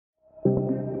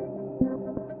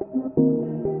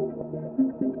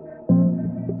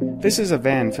This is a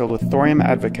van filled with thorium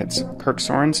advocates, Kirk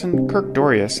Sorensen, Kirk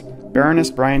Dorius, Baroness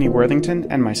Bryony Worthington,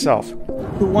 and myself.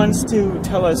 Who wants to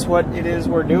tell us what it is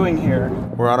we're doing here?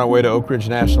 We're on our way to Oak Ridge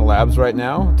National Labs right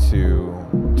now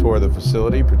to tour the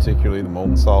facility, particularly the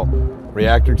molten salt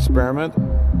reactor experiment,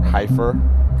 HYFER,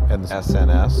 and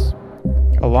SNS.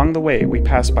 Along the way, we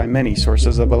pass by many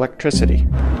sources of electricity.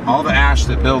 All the ash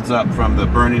that builds up from the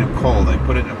burning of coal, they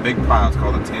put it in a big pile. It's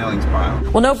called a tailings pile.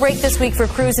 Well, no break this week for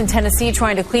crews in Tennessee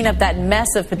trying to clean up that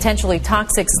mess of potentially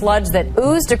toxic sludge that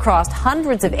oozed across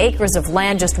hundreds of acres of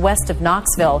land just west of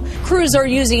Knoxville. Crews are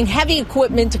using heavy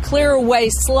equipment to clear away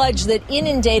sludge that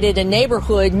inundated a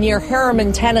neighborhood near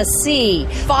Harriman, Tennessee.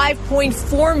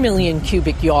 5.4 million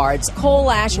cubic yards.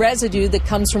 Coal ash residue that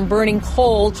comes from burning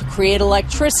coal to create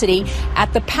electricity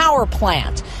at the power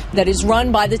plant that is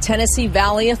run by the Tennessee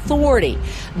Valley Authority.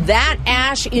 That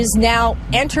ash is now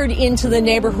entered into the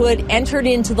neighborhood, entered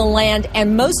into the land,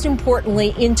 and most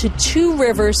importantly, into two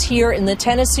rivers here in the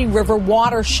Tennessee River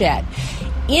watershed.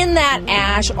 In that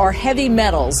ash are heavy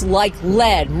metals like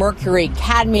lead, mercury,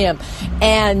 cadmium,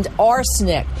 and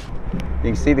arsenic.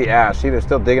 You can see the ash. See, they're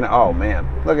still digging it. Oh, man,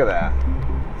 look at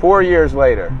that. 4 years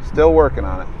later, still working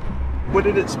on it. What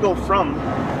did it spill from?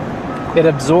 It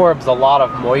absorbs a lot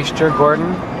of moisture,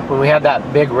 Gordon. When we had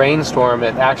that big rainstorm,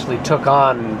 it actually took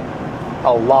on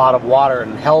a lot of water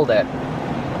and held it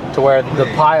to where the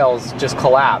piles just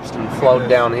collapsed and flowed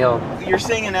downhill. You're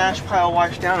saying an ash pile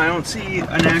washed down. I don't see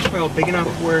an ash pile big enough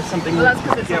where something... Well, that's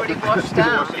because it's already washed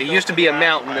down. It used to be a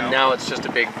mountain, and now it's just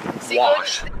a big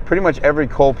wash. Pretty much every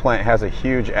coal plant has a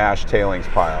huge ash tailings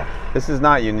pile. This is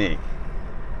not unique.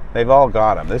 They've all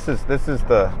got them. This is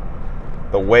the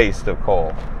waste of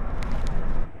coal.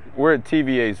 We're at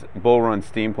TVA's Bull Run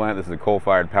steam plant. This is a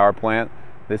coal-fired power plant.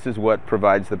 This is what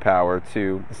provides the power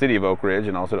to the city of Oak Ridge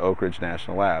and also to Oak Ridge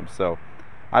National Labs. So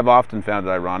I've often found it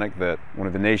ironic that one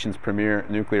of the nation's premier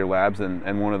nuclear labs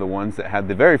and one of the ones that had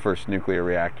the very first nuclear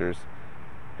reactors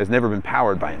has never been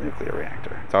powered by a nuclear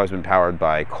reactor. It's always been powered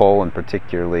by coal, and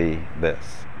particularly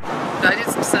this. I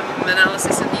did some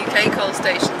analysis in UK coal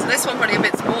stations. This one probably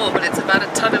emits more, but it's about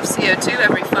a ton of CO2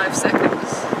 every 5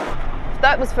 seconds.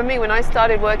 That was for me when I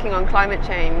started working on climate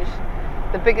change.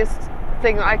 The biggest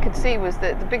thing I could see was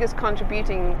that the biggest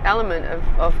contributing element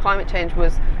of climate change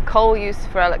was coal use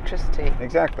for electricity.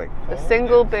 Exactly. The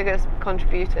single biggest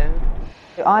contributor.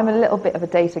 I'm a little bit of a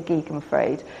data geek, I'm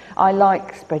afraid. I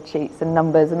like spreadsheets and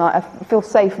numbers, and I feel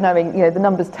safe knowing, the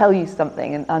numbers tell you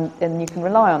something, and you can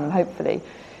rely on them, hopefully.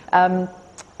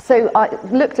 So I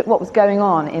looked at what was going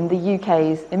on in the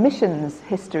UK's emissions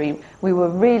history. We were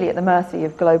really at the mercy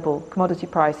of global commodity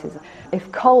prices.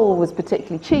 If coal was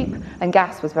particularly cheap and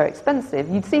gas was very expensive,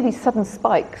 you'd see these sudden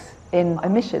spikes in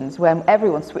emissions when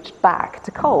everyone switched back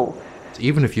to coal.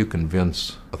 Even if you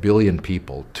convince 1 billion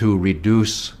people to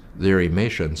reduce their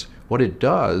emissions, what it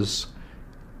does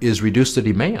is reduce the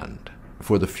demand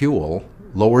for the fuel,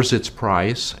 lowers its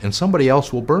price, and somebody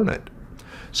else will burn it.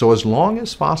 So as long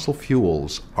as fossil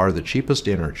fuels are the cheapest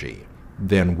energy,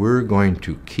 then we're going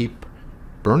to keep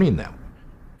burning them.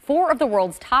 4 of the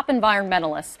world's top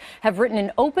environmentalists have written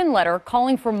an open letter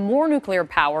calling for more nuclear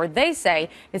power. They say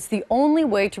it's the only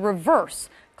way to reverse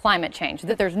climate change,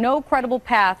 that there's no credible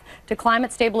path to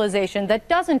climate stabilization that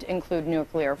doesn't include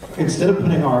nuclear. Instead of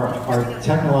putting our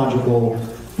technological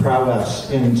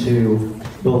prowess into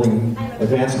building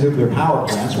advanced nuclear power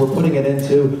plants, we're putting it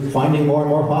into finding more and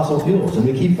more fossil fuels, and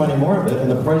we keep finding more of it, and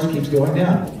the price keeps going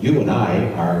down. You and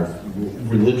I are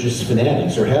religious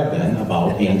fanatics, or have been,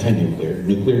 about anti-nuclear.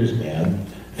 Nuclear is bad,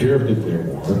 fear of nuclear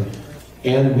war,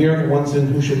 and we are the ones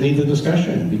who should lead the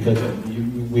discussion, because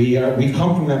we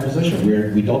come from that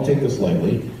position. We don't take this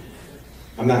lightly.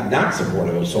 I'm not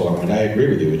supportive of solar wind. I agree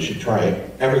with you. It should try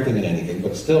everything and anything,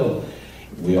 but still,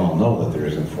 we all know that there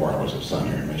isn't 4 hours of sun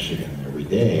here in Michigan every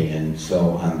day, and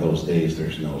so on those days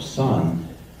there's no sun.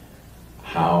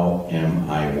 How am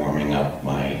I warming up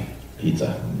my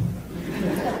pizza?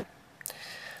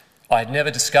 I had never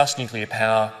discussed nuclear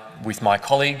power with my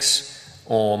colleagues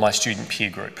or my student peer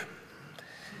group,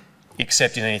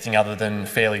 except in anything other than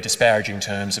fairly disparaging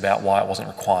terms about why it wasn't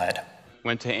required.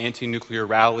 Went to anti-nuclear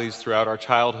rallies throughout our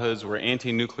childhoods. We're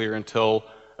anti-nuclear until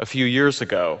a few years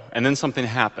ago, and then something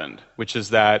happened, which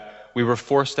is that we were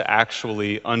forced to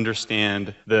actually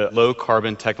understand the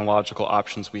low-carbon technological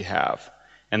options we have.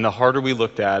 And the harder we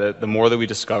looked at it, the more that we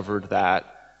discovered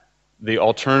that the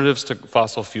alternatives to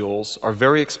fossil fuels are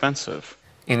very expensive.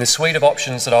 In the suite of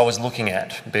options that I was looking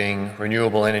at, being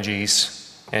renewable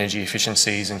energies, energy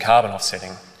efficiencies and carbon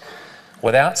offsetting,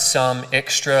 without some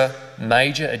extra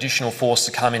major additional force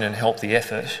to come in and help the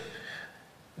effort,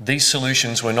 these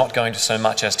solutions were not going to so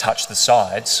much as touch the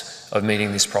sides of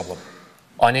meeting this problem.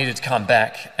 I needed to come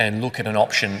back and look at an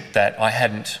option that I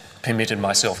hadn't permitted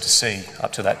myself to see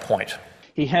up to that point.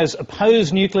 He has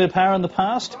opposed nuclear power in the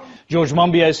past. George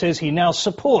Monbiot says he now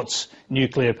supports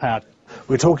nuclear power.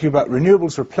 We're talking about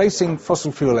renewables replacing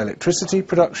fossil fuel electricity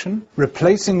production,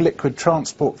 replacing liquid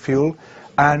transport fuel,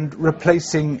 and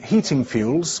replacing heating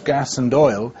fuels, gas and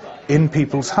oil, in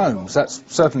people's homes. That's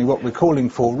certainly what we're calling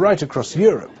for right across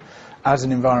Europe as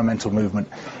an environmental movement.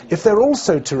 If they're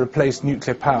also to replace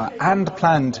nuclear power and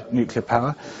planned nuclear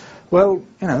power, well,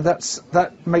 you know,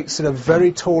 that makes it a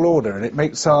very tall order, and it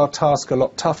makes our task a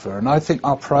lot tougher. And I think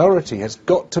our priority has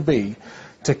got to be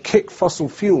to kick fossil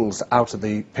fuels out of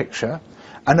the picture,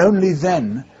 and only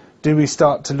then do we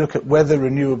start to look at whether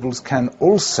renewables can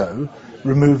also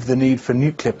remove the need for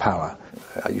nuclear power.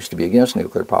 I used to be against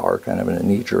nuclear power, kind of in a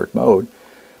knee-jerk mode.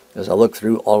 As I look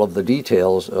through all of the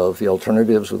details of the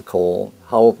alternatives with coal,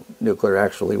 how nuclear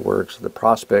actually works, the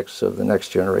prospects of the next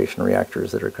generation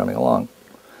reactors that are coming along,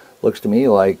 looks to me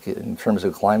like, in terms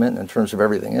of climate and in terms of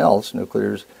everything else,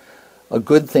 nuclear's a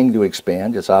good thing to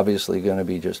expand. It's obviously going to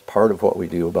be just part of what we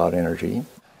do about energy.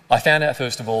 I found out,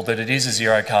 first of all, that it is a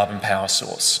zero-carbon power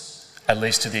source, at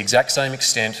least to the exact same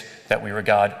extent that we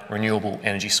regard renewable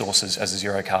energy sources as a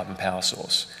zero-carbon power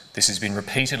source. This has been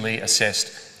repeatedly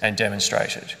assessed and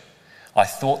demonstrated. I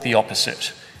thought the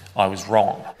opposite. I was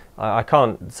wrong. I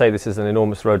can't say this is an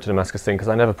enormous road to Damascus thing because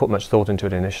I never put much thought into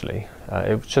it initially.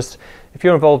 It was just, if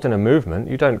you're involved in a movement,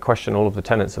 you don't question all of the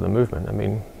tenets of the movement. I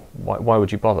mean, why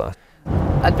would you bother?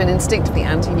 I'd been instinctively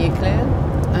anti-nuclear.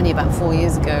 Only about 4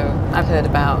 years ago, I'd heard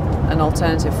about an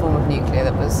alternative form of nuclear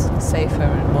that was safer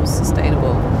and more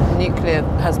sustainable. Nuclear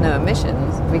has no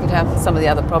emissions. If we could have some of the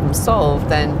other problems solved,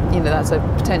 then, you know, that's a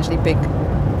potentially big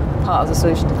part of the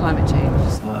solution to climate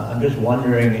change. I'm just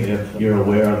wondering if you're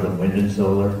aware of the wind and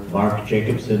solar, Mark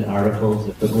Jacobson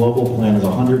articles. The global plan is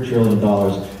 $100 trillion,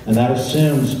 and that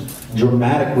assumes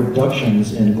dramatic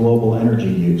reductions in global energy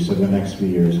use over the next few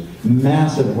years.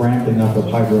 Massive ramping up of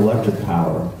hydroelectric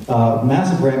power.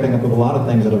 Massive ramping up of a lot of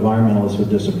things that environmentalists would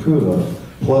disapprove of.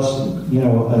 Plus, you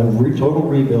know, a total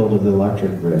rebuild of the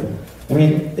electric grid. I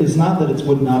mean, it's not that it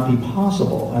would not be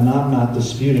possible, and I'm not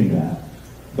disputing that.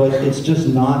 But it's just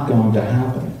not going to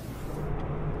happen.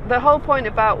 The whole point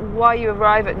about why you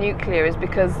arrive at nuclear is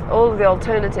because all of the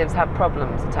alternatives have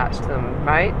problems attached to them,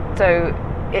 right? So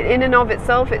in and of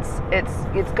itself,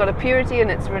 it's got a purity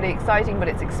and it's really exciting, but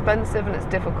it's expensive and it's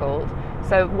difficult.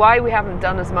 So why we haven't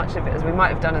done as much of it as we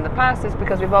might have done in the past is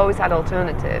because we've always had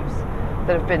alternatives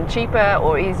that have been cheaper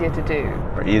or easier to do.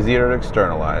 Or easier to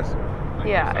externalize.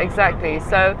 Yeah, exactly.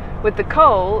 So with the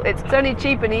coal, it's only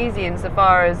cheap and easy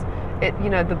insofar as it, you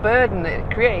know, the burden that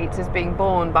it creates is being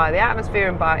borne by the atmosphere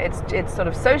and by it's sort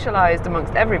of socialized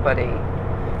amongst everybody.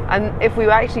 And if we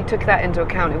actually took that into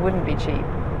account, it wouldn't be cheap.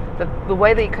 The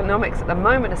way the economics at the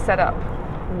moment are set up,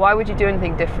 why would you do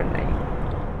anything differently?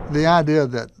 The idea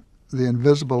that the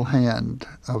invisible hand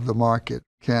of the market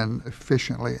can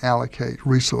efficiently allocate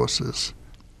resources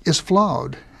is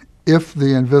flawed if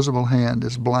the invisible hand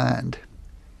is blind.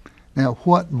 Now,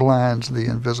 what blinds the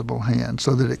invisible hand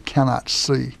so that it cannot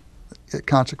see the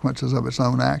consequences of its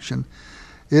own action?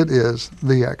 It is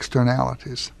the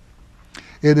externalities.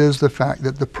 It is the fact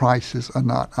that the prices are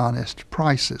not honest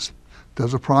prices.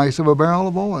 Does the price of a barrel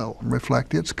of oil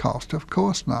reflect its cost? Of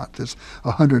course not. It's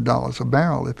 $100 a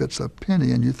barrel if it's a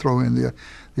penny and you throw in the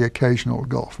occasional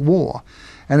Gulf War.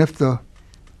 And if the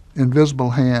invisible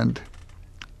hand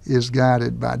is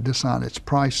guided by dishonest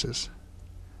prices,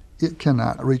 it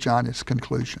cannot reach honest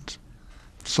conclusions.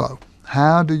 So,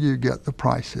 how do you get the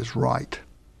prices right?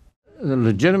 The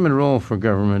legitimate role for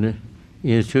government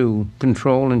is to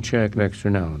control and check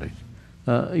externalities.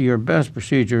 Your best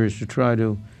procedure is to try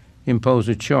to impose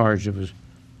a charge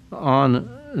on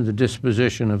the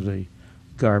disposition of the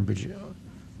garbage,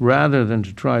 rather than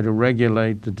to try to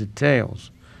regulate the details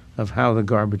of how the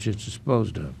garbage is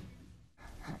disposed of.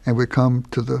 And we come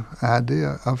to the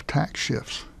idea of tax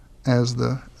shifts as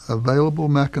the available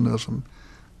mechanism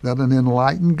that an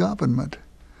enlightened government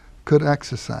could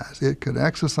exercise. It could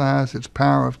exercise its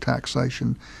power of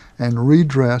taxation and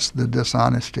redress the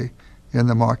dishonesty in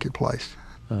the marketplace.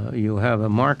 You have a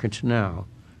market now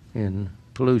in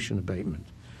pollution abatement.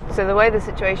 So the way the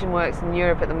situation works in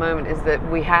Europe at the moment is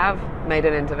that we have made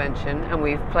an intervention and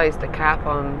we've placed a cap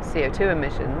on CO2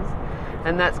 emissions,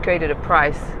 and that's created a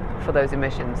price for those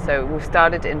emissions. So we've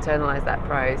started to internalize that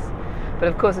price. But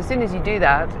of course, as soon as you do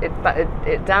that,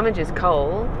 it damages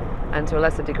coal and to a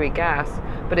lesser degree gas,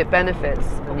 but it benefits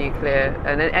nuclear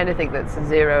and anything that's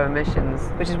zero emissions,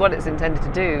 which is what it's intended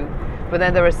to do. But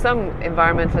then there are some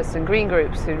environmentalists and green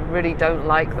groups who really don't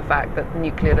like the fact that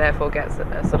nuclear therefore gets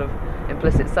a sort of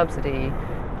implicit subsidy.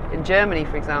 In Germany,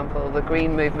 for example, the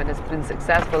green movement has been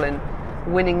successful in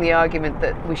winning the argument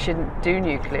that we shouldn't do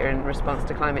nuclear in response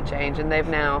to climate change, and they've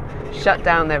now shut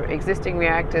down their existing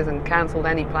reactors and cancelled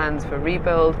any plans for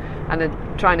rebuild, and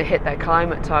are trying to hit their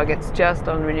climate targets just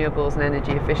on renewables and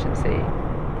energy efficiency,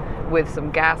 with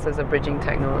some gas as a bridging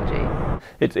technology.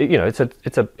 It's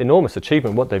an enormous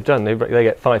achievement what they've done. They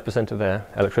get 5% of their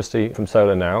electricity from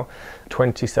solar now,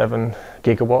 27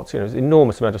 gigawatts. It's an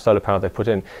enormous amount of solar power they've put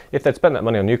in. If they'd spent that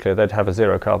money on nuclear, they'd have a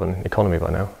zero carbon economy by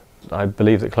now. I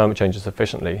believe that climate change is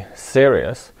sufficiently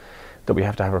serious that we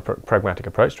have to have a pragmatic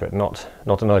approach to it, not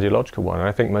an ideological one. And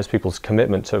I think most people's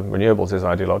commitment to renewables is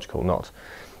ideological,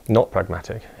 not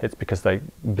pragmatic. It's because they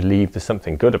believe there's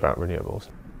something good about renewables.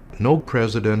 No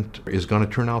president is going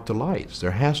to turn out the lights.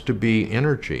 There has to be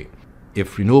energy.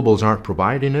 If renewables aren't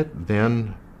providing it,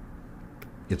 then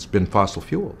it's been fossil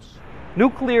fuels.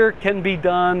 Nuclear can be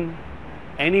done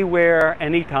anywhere,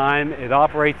 anytime. It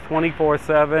operates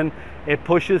 24/7. It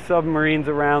pushes submarines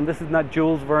around. This is not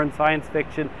Jules Verne science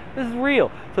fiction. This is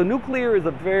real. So nuclear is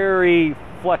a very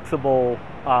flexible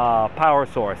power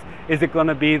source. Is it going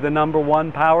to be the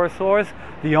 #1 power source?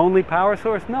 The only power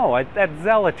source? No, that's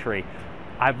zealotry.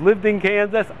 I've lived in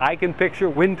Kansas. I can picture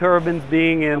wind turbines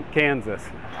being in Kansas.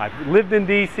 I've lived in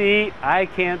DC. I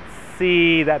can't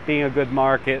see that being a good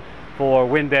market for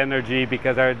wind energy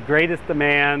because our greatest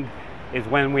demand is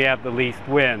when we have the least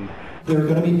wind. There are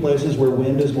going to be places where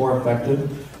wind is more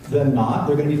effective than not.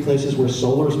 There are going to be places where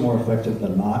solar is more effective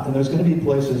than not. And there's going to be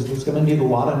places that's going to need a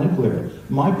lot of nuclear.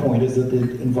 My point is that the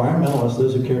environmentalists,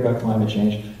 those who care about climate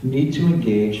change, need to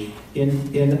engage in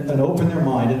and open their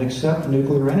mind and accept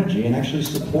nuclear energy and actually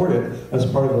support it as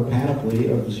part of the panoply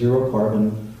of zero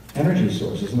carbon energy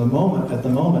sources. And at the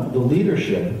moment, the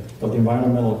leadership of the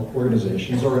environmental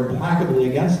organizations are implacably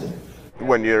against it.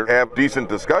 When you have decent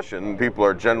discussion, people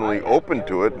are generally open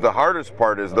to it. The hardest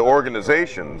part is the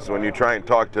organizations. When you try and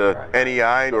talk to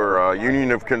NEI or a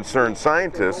Union of Concerned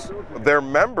Scientists, their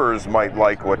members might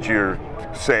like what you're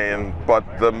saying, but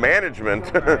the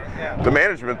management,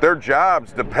 their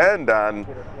jobs depend on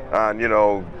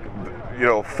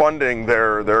funding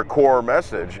their core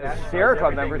message. Sierra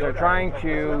Club members are trying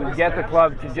to get the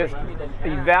club to just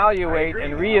evaluate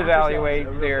and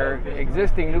reevaluate their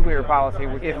existing nuclear policy.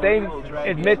 If they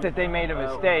admit that they made a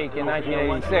mistake in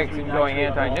 1986 in going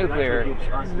anti-nuclear,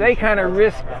 they kind of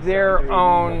risk their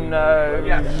own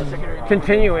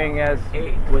continuing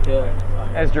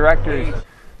as directors.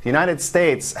 The United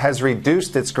States has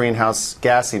reduced its greenhouse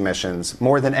gas emissions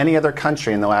more than any other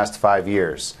country in the last 5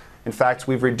 years. In fact,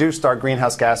 we've reduced our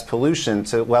greenhouse gas pollution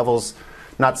to levels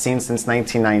not seen since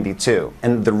 1992.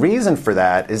 And the reason for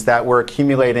that is that we're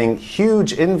accumulating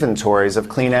huge inventories of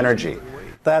clean energy.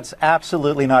 That's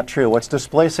absolutely not true. What's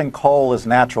displacing coal is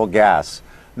natural gas,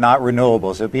 not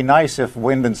renewables. It'd be nice if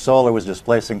wind and solar was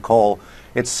displacing coal.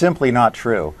 It's simply not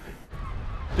true.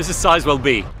 This is Sizewell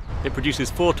B. It produces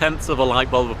 4/10 of a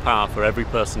light bulb of power for every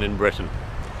person in Britain.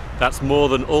 That's more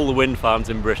than all the wind farms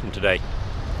in Britain today.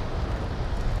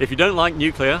 If you don't like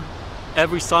nuclear,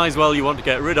 every Sizewell you want to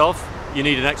get rid of, you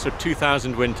need an extra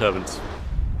 2,000 wind turbines.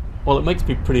 Well, it makes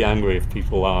me pretty angry if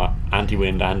people are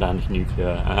anti-wind and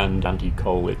anti-nuclear and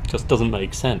anti-coal. It just doesn't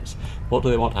make sense. What do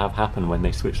they want to have happen when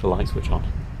they switch the light switch on?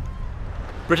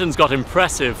 Britain's got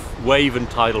impressive wave and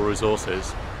tidal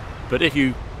resources, but if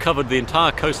you covered the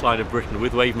entire coastline of Britain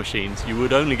with wave machines, you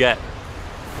would only get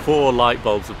 4 light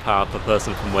bulbs of power per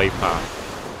person from wave power.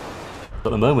 At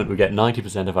the moment, we get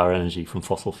 90% of our energy from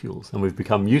fossil fuels, and we've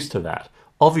become used to that.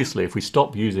 Obviously, if we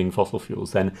stop using fossil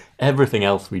fuels, then everything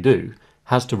else we do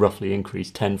has to roughly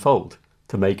increase tenfold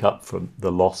to make up for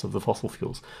the loss of the fossil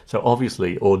fuels. So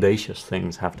obviously, audacious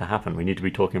things have to happen. We need to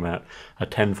be talking about a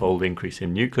tenfold increase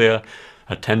in nuclear,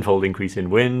 a tenfold increase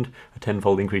in wind, a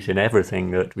tenfold increase in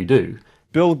everything that we do.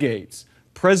 Bill Gates,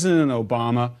 President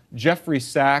Obama, Jeffrey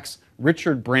Sachs,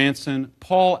 Richard Branson,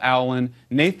 Paul Allen,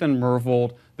 Nathan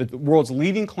Myhrvold, the world's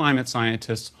leading climate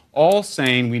scientists, all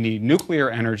saying we need nuclear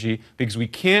energy because we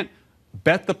can't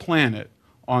bet the planet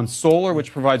on solar,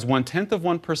 which provides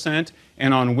 0.1%,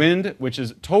 and on wind, which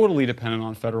is totally dependent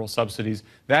on federal subsidies.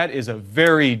 That is a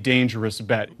very dangerous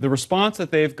bet. The response that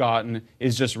they've gotten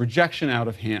is just rejection out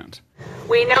of hand.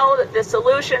 We know that the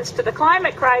solutions to the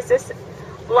climate crisis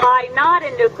lie not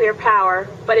in nuclear power,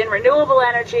 but in renewable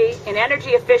energy, in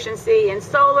energy efficiency, in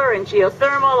solar and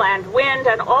geothermal and wind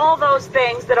and all those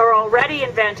things that are already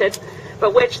invented,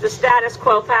 but which the status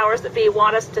quo powers that be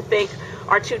want us to think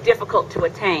are too difficult to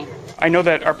attain. I know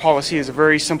that our policy is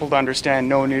very simple to understand,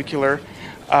 no nuclear.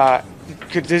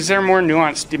 Is there more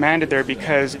nuance demanded there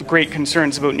because great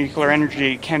concerns about nuclear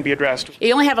energy can be addressed?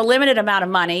 You only have a limited amount of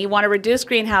money. You want to reduce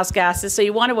greenhouse gases, so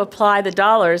you want to apply the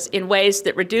dollars in ways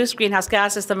that reduce greenhouse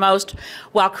gases the most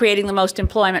while creating the most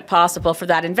employment possible for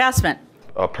that investment.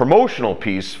 A promotional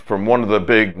piece from one of the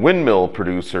big windmill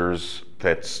producers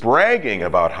that's bragging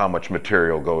about how much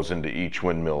material goes into each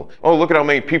windmill. Oh, look at how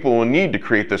many people will need to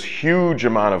create this huge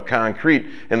amount of concrete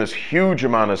and this huge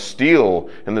amount of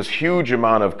steel and this huge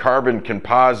amount of carbon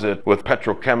composite with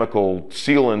petrochemical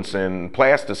sealants and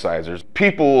plasticizers.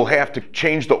 People will have to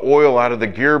change the oil out of the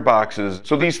gearboxes,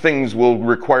 so these things will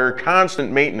require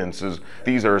constant maintenances.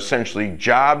 These are essentially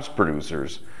jobs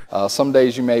producers. Some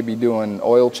days you may be doing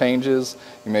oil changes,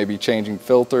 you may be changing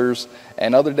filters,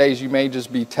 and other days you may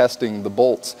just be testing the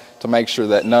bolts to make sure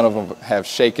that none of them have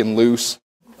shaken loose.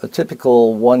 A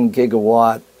typical 1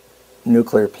 gigawatt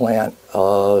nuclear plant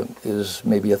is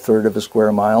maybe a third of a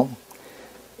square mile,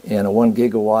 and a 1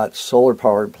 gigawatt solar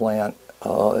powered plant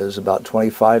is about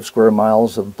 25 square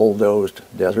miles of bulldozed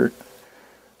desert.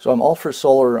 So I'm all for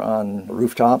solar on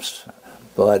rooftops,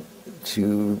 but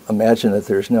to imagine that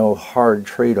there's no hard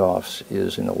trade-offs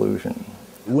is an illusion.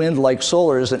 Wind, like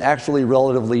solar, is an actually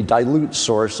relatively dilute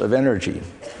source of energy.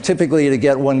 Typically, to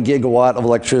get 1 gigawatt of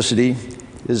electricity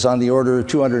is on the order of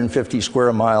 250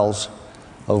 square miles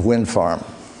of wind farm.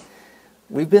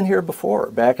 We've been here before,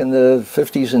 back in the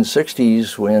 50s and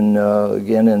 60s when,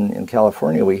 again, in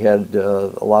California, we had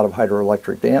a lot of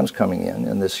hydroelectric dams coming in,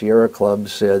 and the Sierra Club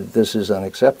said this is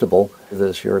unacceptable.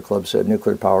 The Sierra Club said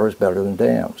nuclear power is better than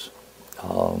dams.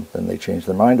 Then they changed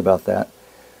their mind about that,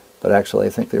 but actually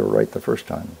I think they were right the first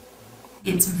time.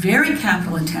 It's very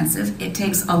capital intensive. It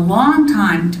takes a long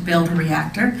time to build a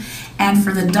reactor, and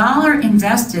for the dollar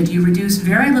invested, you reduce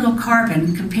very little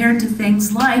carbon compared to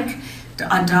things like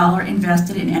a dollar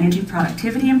invested in energy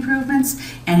productivity improvements,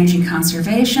 energy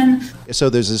conservation.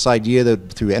 So there's this idea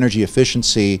that through energy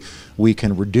efficiency, we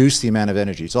can reduce the amount of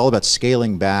energy. It's all about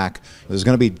scaling back. There's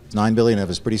going to be 9 billion of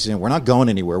us pretty soon. We're not going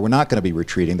anywhere. We're not going to be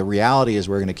retreating. The reality is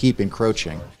we're going to keep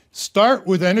encroaching. Start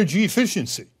with energy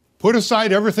efficiency. Put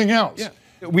aside everything else.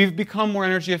 Yeah. We've become more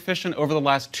energy efficient over the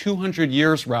last 200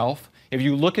 years, Ralph. If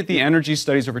you look at the energy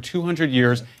studies over 200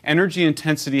 years, energy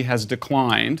intensity has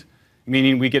declined,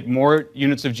 meaning we get more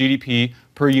units of GDP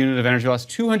per unit of energy. The last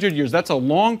 200 years, that's a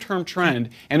long-term trend,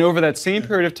 and over that same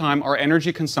period of time, our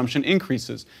energy consumption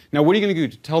increases. Now, what are you going to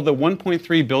do? Tell the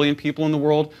 1.3 billion people in the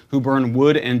world who burn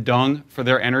wood and dung for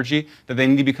their energy that they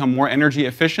need to become more energy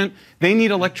efficient? They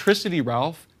need electricity,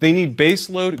 Ralph. They need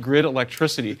baseload grid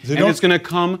electricity. And it's going to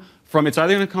come from, it's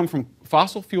either going to come from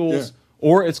fossil fuels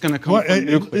or it's going to come from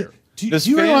nuclear. Do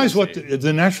you realize what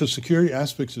the national security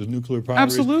aspects of nuclear power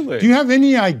Absolutely. is? Do you have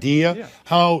any idea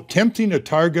how tempting a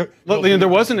target? Look, there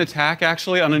was an attack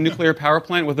actually on a nuclear power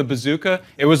plant with a bazooka.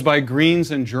 It was by Greens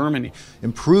in Germany.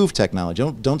 Improve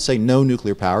technology. Don't say no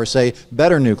nuclear power. Say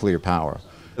better nuclear power.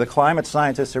 The climate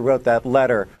scientists who wrote that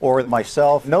letter, or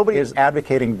myself, nobody is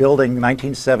advocating building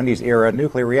 1970s era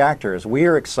nuclear reactors. We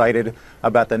are excited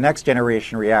about the next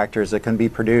generation reactors that can be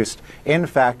produced in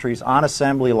factories, on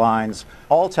assembly lines,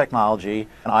 all technology,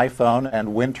 an iPhone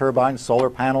and wind turbines, solar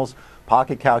panels,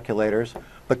 pocket calculators.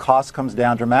 The cost comes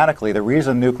down dramatically. The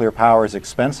reason nuclear power is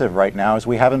expensive right now is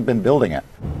we haven't been building it.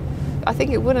 I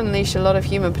think it would unleash a lot of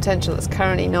human potential that's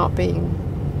currently not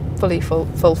being fully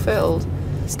fulfilled.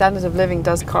 Standard of living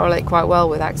does correlate quite well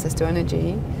with access to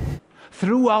energy.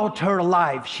 Throughout her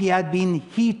life, she had been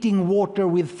heating water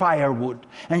with firewood,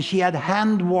 and she had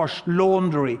hand-washed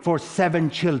laundry for 7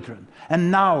 children.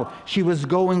 And now she was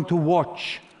going to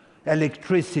watch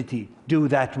electricity do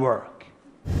that work.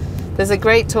 There's a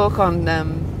great talk on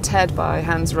TED by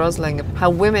Hans Rosling, how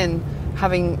women,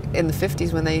 having in the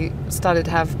 50s when they started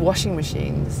to have washing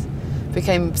machines,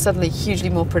 became suddenly hugely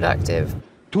more productive.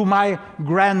 To my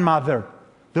grandmother,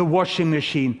 the washing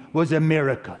machine was a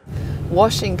miracle.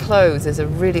 Washing clothes is a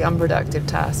really unproductive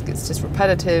task. It's just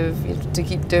repetitive. You have to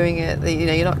keep doing it.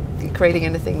 You're not creating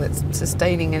anything that's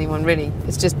sustaining anyone really.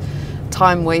 It's just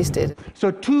time wasted.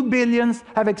 So 2 billion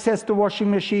have access to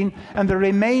washing machine, and the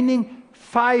remaining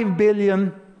 5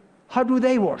 billion, how do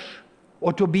they wash?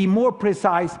 Or to be more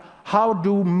precise, how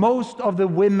do most of the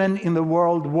women in the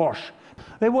world wash?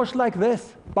 They wash like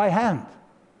this, by hand.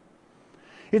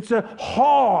 It's a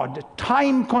hard,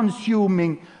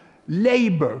 time-consuming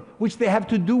labor which they have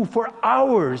to do for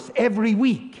hours every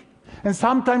week. And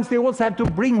sometimes they also have to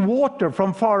bring water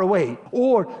from far away,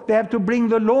 or they have to bring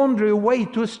the laundry away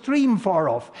to a stream far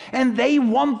off. And they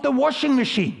want the washing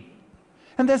machine.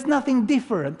 And there's nothing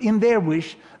different in their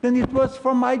wish than it was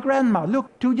from my grandma.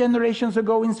 Look, 2 generations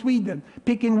ago in Sweden,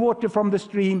 picking water from the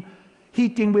stream,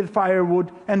 heating with firewood,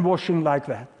 and washing like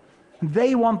that.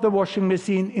 They want the washing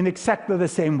machine in exactly the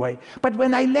same way. But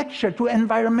when I lecture to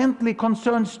environmentally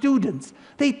concerned students,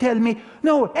 they tell me,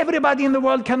 no, everybody in the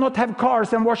world cannot have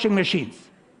cars and washing machines.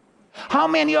 How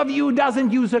many of you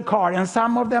doesn't use a car? And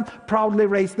some of them proudly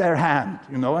raise their hand,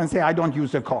 and say, I don't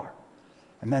use a car.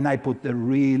 And then I put the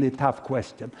really tough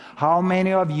question. How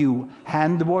many of you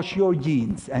hand wash your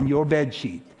jeans and your bed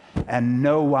sheet? And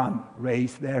no one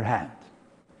raised their hand.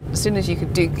 As soon as you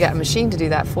could get a machine to do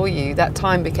that for you, that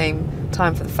time became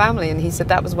time for the family. And he said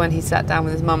that was when he sat down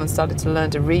with his mum and started to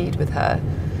learn to read with her.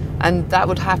 And that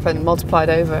would happen, multiplied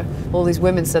over. All these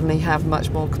women suddenly have much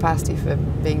more capacity for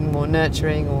being more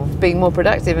nurturing or being more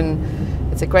productive.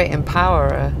 And it's a great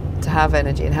empowerer to have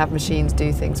energy and have machines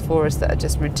do things for us that are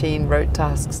just routine, rote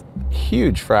tasks.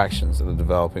 Huge fractions of the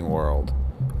developing world,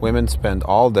 women spend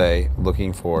all day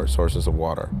looking for sources of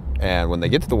water. And when they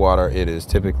get to the water, it is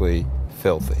typically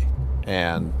filthy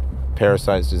and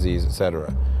parasites, disease,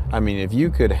 etc. I mean, if you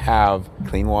could have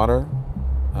clean water,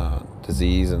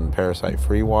 disease and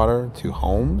parasite-free water to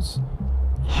homes,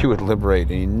 you would liberate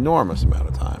an enormous amount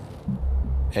of time,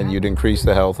 and you'd increase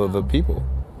the health of the people.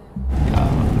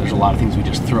 There's a lot of things we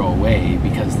just throw away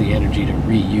because the energy to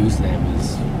reuse them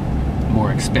is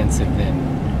more expensive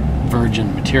than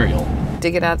virgin material.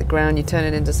 Dig it out of the ground, you turn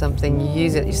it into something, you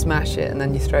use it, you smash it, and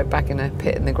then you throw it back in a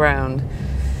pit in the ground.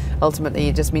 Ultimately,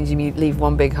 it just means you leave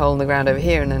one big hole in the ground over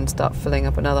here and then start filling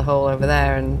up another hole over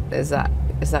there. And is that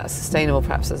sustainable?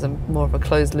 Perhaps there's more of a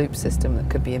closed loop system that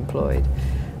could be employed.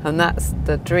 And that's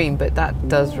the dream, but that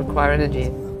does require energy.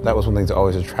 That was one of the things that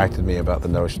always attracted me about the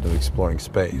notion of exploring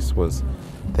space, was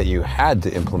that you had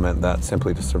to implement that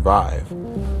simply to survive.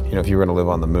 If you were going to live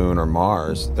on the moon or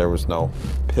Mars, there was no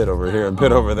pit over here and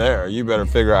pit over there. You better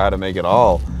figure out how to make it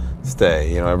all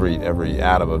stay. Every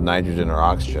atom of nitrogen or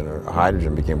oxygen or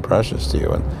hydrogen became precious to you.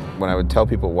 And when I would tell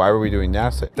people, why were we doing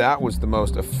NASA? That was the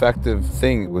most effective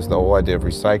thing, was the whole idea of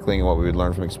recycling and what we would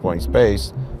learn from exploring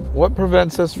space. What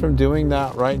prevents us from doing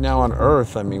that right now on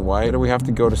Earth? I mean, why do we have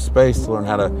to go to space to learn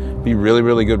how to be really,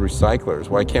 really good recyclers?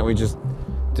 Why can't we just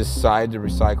decide to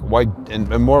recycle? Why, and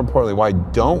more importantly, why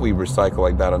don't we recycle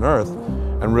like that on Earth?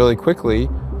 And really quickly,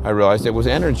 I realized it was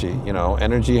energy.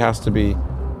 Energy has to be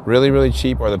really, really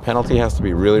cheap, or the penalty has to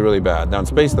be really, really bad. Now in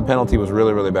space, the penalty was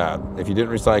really, really bad. If you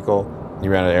didn't recycle, you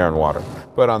ran out of air and water.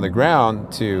 But on the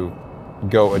ground, to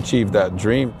go achieve that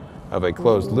dream of a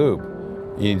closed loop,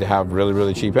 you need to have really,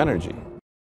 really cheap energy.